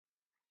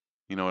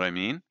You know what I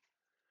mean?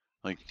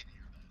 I Like, can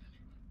hear that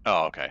anyway.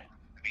 oh, okay.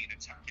 I mean,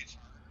 it's hard to,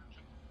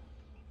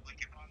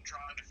 like if I'm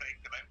trying to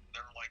fake them out,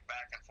 they're like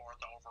back and forth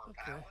over a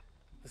Okay. pallet.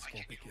 This I can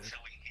can't be good.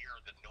 usually hear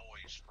the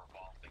noise for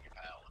vaulting a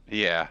pallet.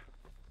 Yeah.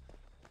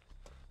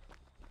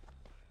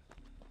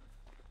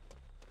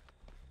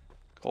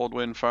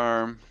 Coldwind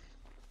Farm.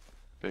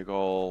 Big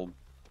old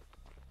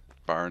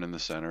barn in the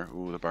center.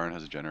 Ooh, the barn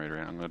has a generator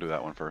in it. I'm going to do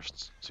that one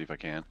first. See if I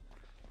can.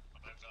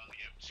 I'm out on the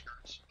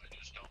outskirts. I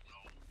just don't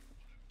know what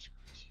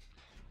outskirts.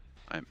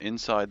 I'm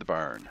inside the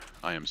barn.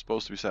 I am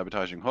supposed to be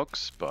sabotaging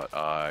hooks, but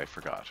I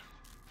forgot.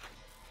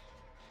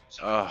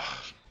 Ugh. Sabotage.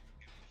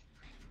 It was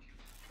great killing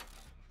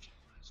sabotage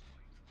last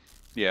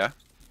night. Yeah.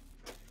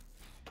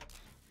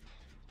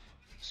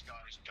 These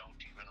guys don't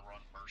even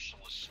run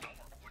Merciless Storm,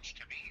 which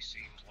to me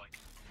seems like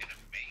an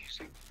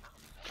amazing perk.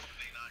 Why do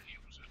they not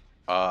use it?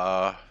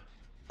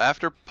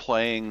 After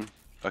playing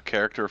a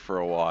character for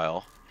a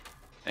while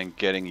and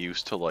getting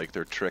used to like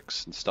their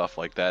tricks and stuff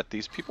like that,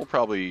 these people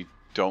probably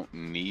don't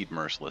need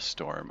Merciless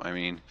Storm. I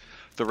mean,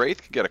 the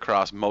Wraith can get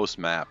across most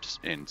maps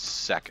in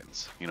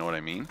seconds. You know what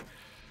I mean?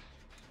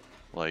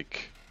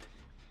 Like,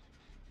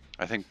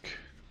 I think,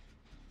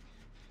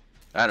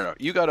 I don't know.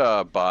 You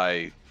gotta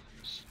buy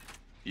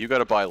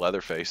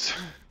Leatherface.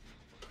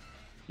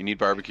 You need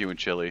barbecue and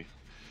chili.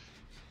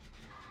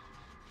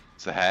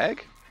 It's the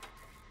hag?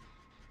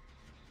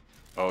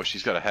 Oh,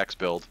 she's got a hex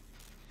build.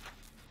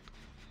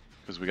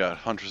 Because we got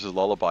Huntress's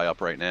Lullaby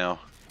up right now.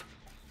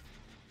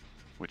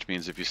 Which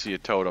means if you see a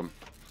totem...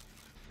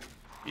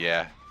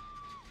 Yeah.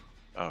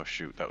 Oh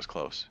shoot, that was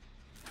close.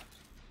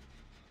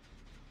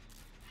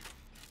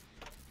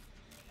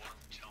 One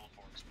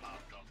teleports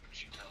popped up and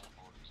she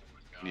teleported to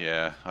the guy.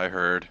 Yeah, I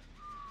heard.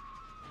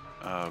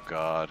 Oh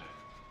god.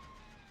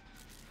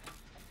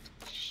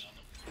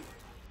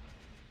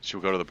 Should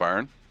we go to the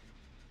barn?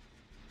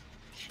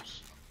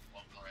 She's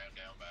walking around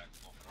down back,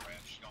 looking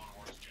around. She's going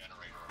towards the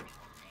generator.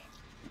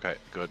 Okay,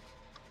 good.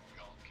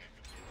 Going kicking.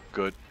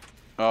 Good.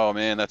 Oh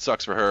man, that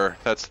sucks for her.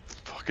 That's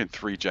fucking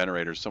 3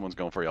 generators. Someone's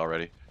going for you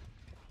already.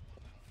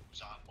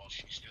 It's on while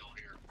she's still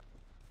here.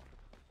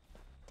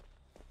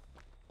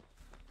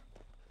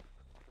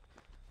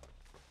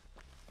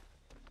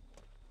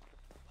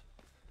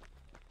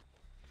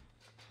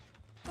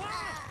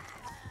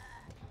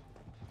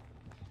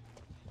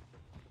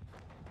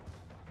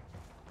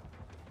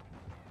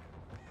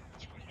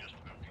 She was just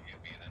about to get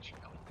me and then she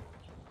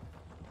teleports.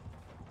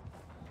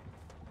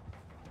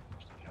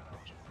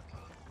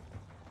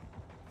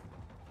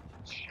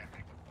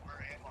 Checking. Where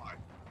am I?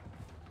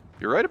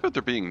 You're right about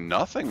there being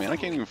nothing, man. I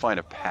can't even find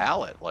a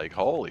pallet. Like,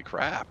 holy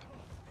crap.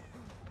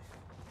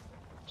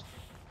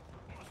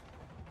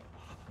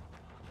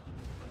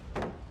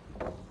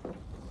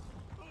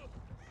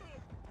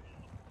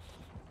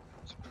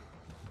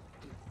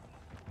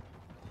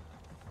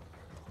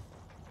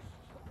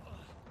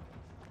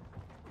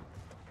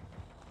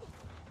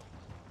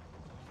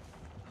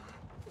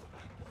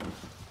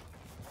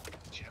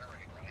 Generator.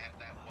 I had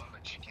that one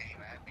that she came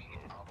at me.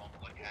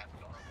 I'm like had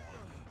another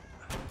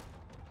one.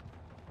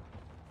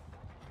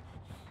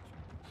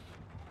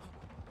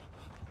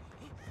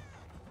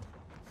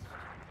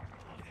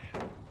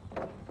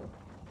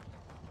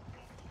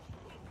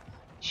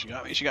 She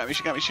got me, she got me,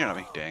 she got me, she got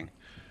me. Dang.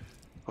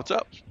 What's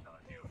up? She's not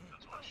you.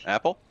 That's why she.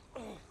 Apple?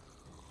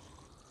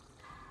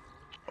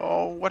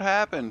 Oh, what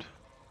happened?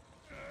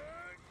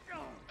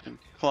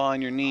 Claw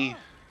on your knee.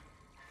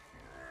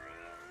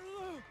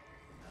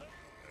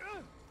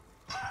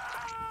 Yeah,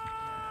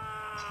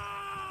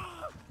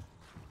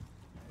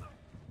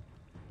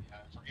 I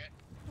forget.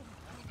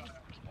 I forgot I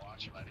was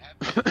watching. I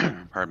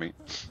had Pardon me.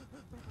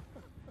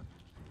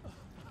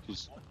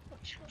 She's,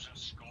 she was a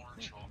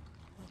Scourge hook.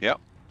 yep.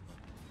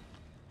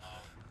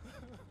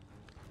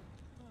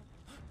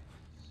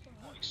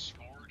 Like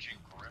Scourge and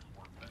Grim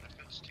were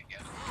benefits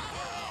together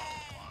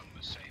along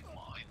the same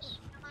lines.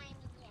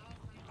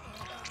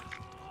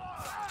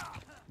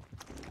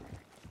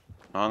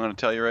 I'm going to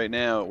tell you right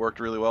now, it worked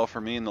really well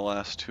for me in the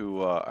last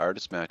 2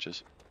 artist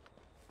matches.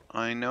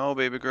 I know,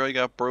 baby girl, you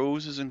got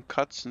bruises and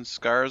cuts and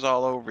scars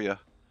all over you.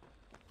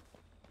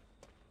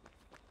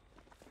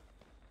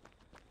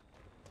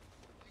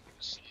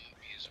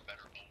 Sloppy is a better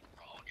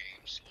overall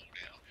game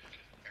slowdown in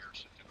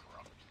comparison to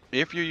Corrupt.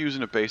 If you're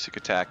using a basic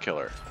attack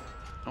killer.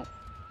 Oh.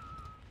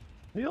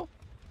 Heal.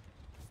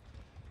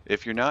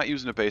 If you're not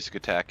using a basic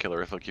attack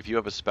killer, if you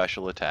have a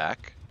special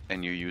attack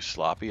and you use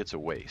Sloppy, it's a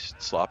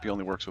waste. Sloppy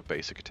only works with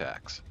basic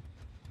attacks.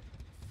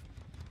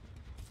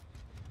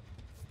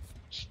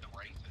 The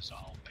Wraith is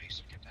all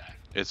basic attack.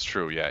 It's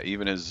true, yeah.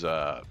 Even his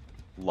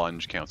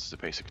lunge counts as a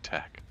basic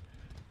attack.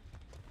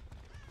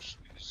 Is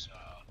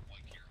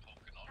like you're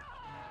hooking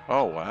up.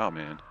 Oh, wow,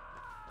 man.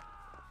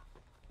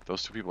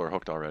 Those 2 people are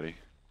hooked already.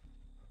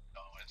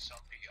 No, and some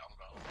people, I'm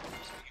going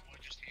to you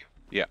want just heal.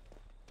 Yeah.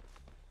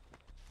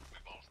 We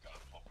both got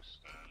hook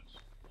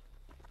status.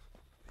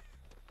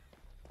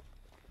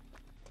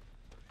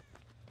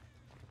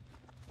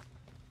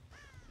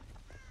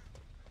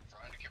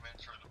 Trying to come in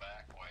through the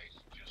back way,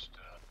 just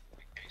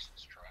in case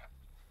it's trapped.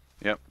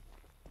 Yep.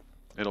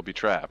 It'll be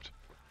trapped.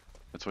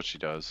 That's what she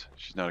does.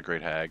 She's not a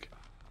great hag.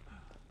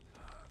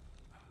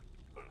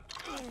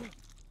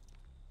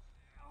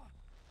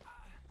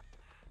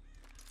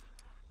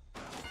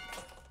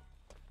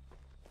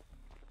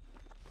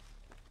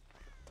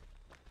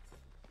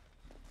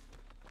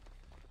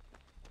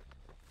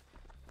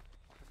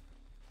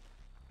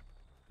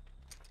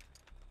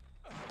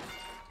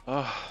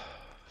 Oh,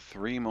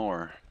 3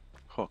 more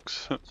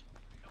hooks. I'm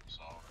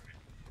sorry.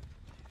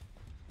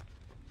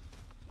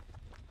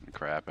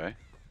 Crap, eh?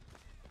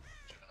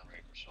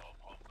 Generator, so I'm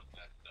hoping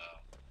that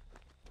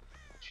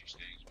she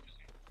stays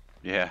busy.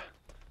 Yeah.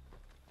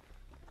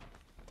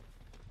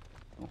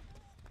 Oh. Do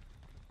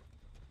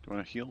you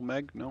want to heal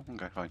Meg? No?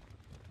 Okay, fine. I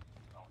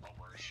don't know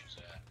where she's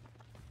at.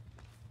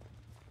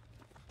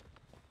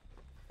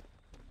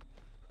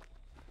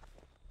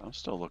 I'm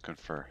still looking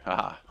for...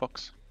 Haha,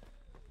 hooks.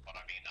 But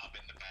I mean, I'm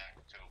in the back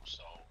too,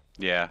 so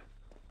Yeah.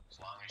 as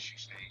long as she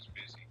stays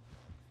busy.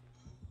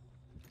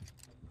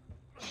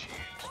 She is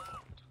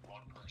hooked.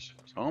 One person.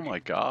 Oh my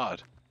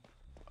god.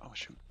 Oh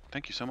shoot.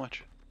 Thank you so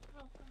much. If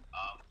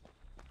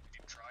you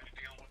try to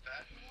deal with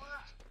that,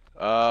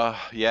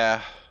 Yeah.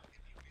 if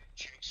you get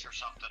chased or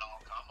something,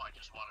 I'll come. I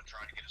just want to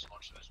try to get as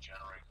much of this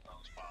generator done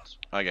as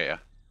possible. I get ya.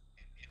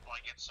 If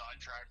I get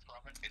sidetracked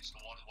from it, it's the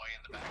one way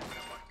in the back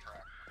that might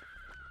track.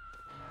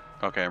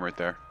 Okay, I'm right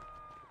there.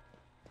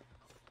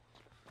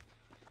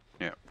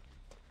 Yeah.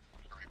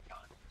 Very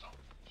kind. Don't.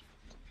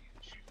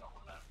 She's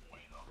over that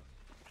way though.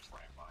 Just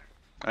ran by.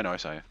 I know, I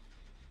saw you. You're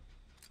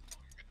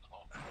getting the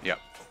whole. Yep.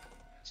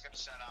 It's gonna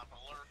set out an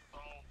alert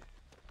though.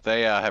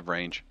 They have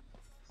range.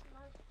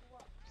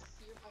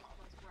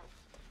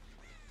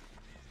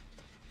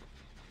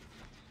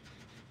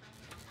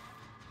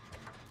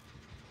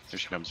 Here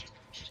she comes.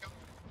 She's coming.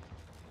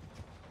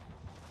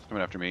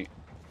 Coming after me.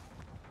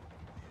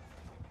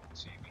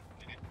 See me.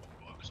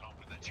 I was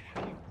hoping that she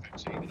would keep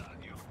fixating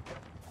on you.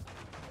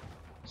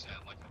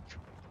 Sound like a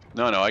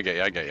No, no, I get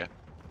you, I get you.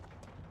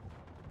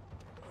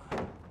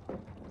 right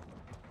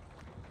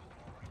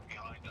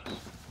behind us.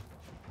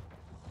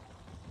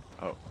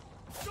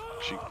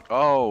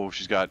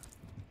 She's got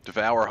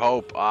Devour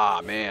Hope.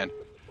 Ah, man.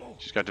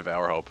 She's got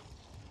Devour Hope.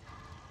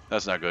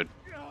 That's not good.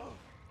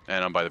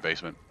 And I'm by the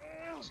basement.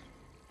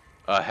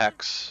 A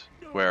Hex,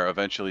 where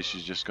eventually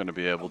she's just going to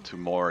be able to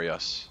Mori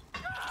us.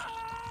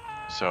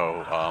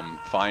 So,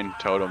 find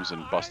totems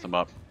and bust them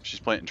up. She's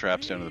planting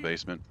traps down in the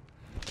basement.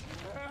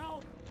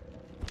 Oh,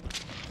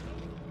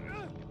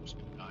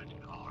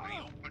 he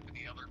opened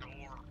the other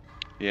door.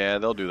 Yeah,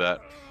 they'll do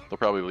that. They'll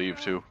probably leave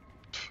too.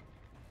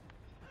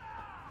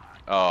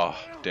 Oh,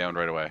 down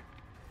right away.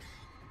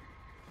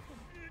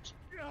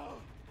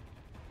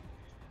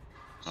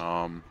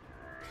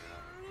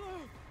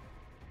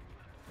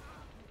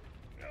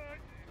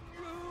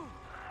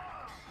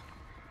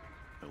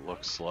 It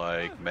looks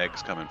like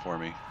Meg's coming for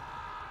me.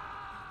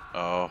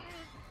 Oh,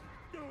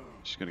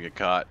 she's gonna get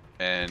caught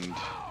and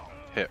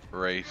hit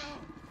right.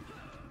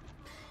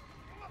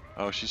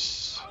 Oh,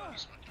 she's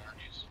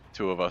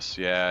two of us,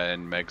 yeah,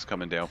 and Meg's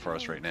coming down for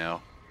us right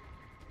now.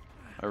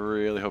 I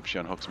really hope she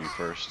unhooks me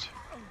first.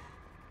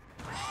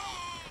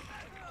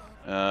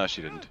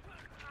 She didn't.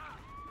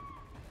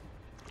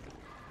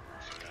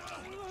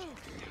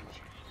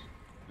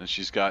 And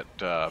she's got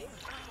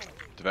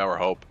Devour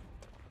Hope.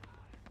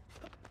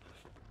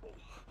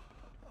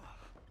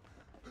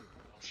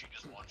 She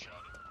just one-shotted.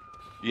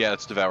 Yeah,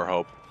 it's Devour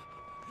Hope.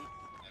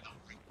 And I'm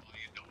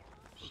plenty of doors,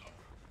 so.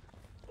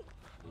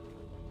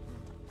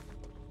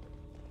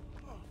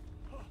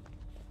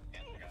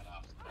 And I got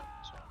off the boat,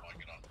 so if I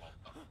get on both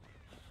of them,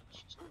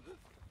 she's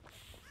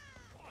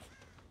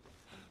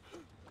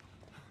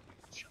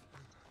shot.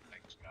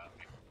 Things got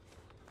me.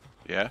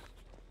 Yeah?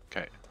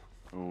 Okay.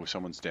 Ooh,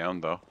 someone's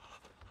down though.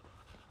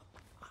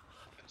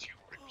 That's you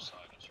right beside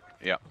us,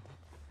 right? Yeah.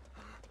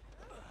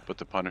 But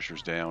the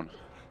Punisher's down.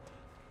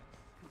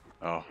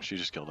 Oh, she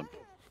just killed him.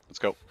 Let's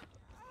go.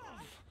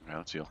 Yeah,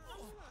 let's heal.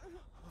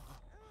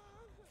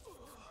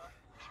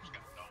 She's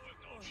got no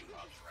window if she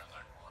pops around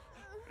that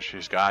corner.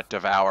 She's got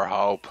Devour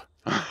Hope.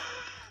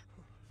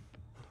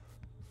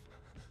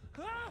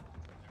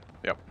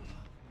 Yep.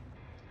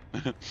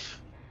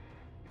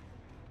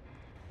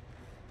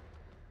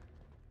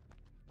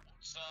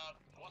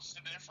 What's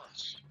the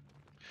difference?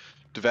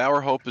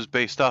 Devour Hope is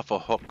based off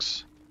of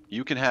hooks.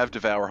 You can have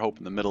Devour Hope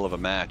in the middle of a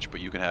match,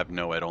 but you can have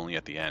No Ed only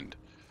at the end.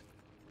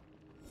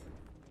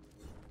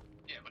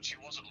 Yeah, but she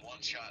wasn't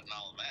one-shot in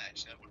all the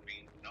match. That would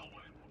be no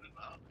way, would it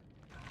not?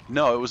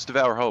 No, it was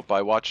Devour Hope.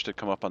 I watched it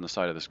come up on the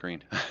side of the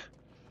screen.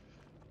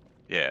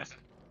 Yeah.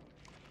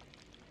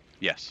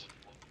 Yes.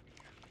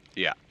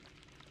 Yeah.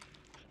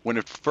 When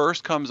it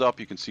first comes up,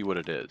 you can see what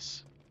it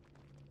is.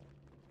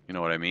 You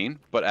know what I mean?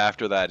 But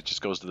after that, it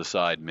just goes to the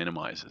side,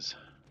 minimizes.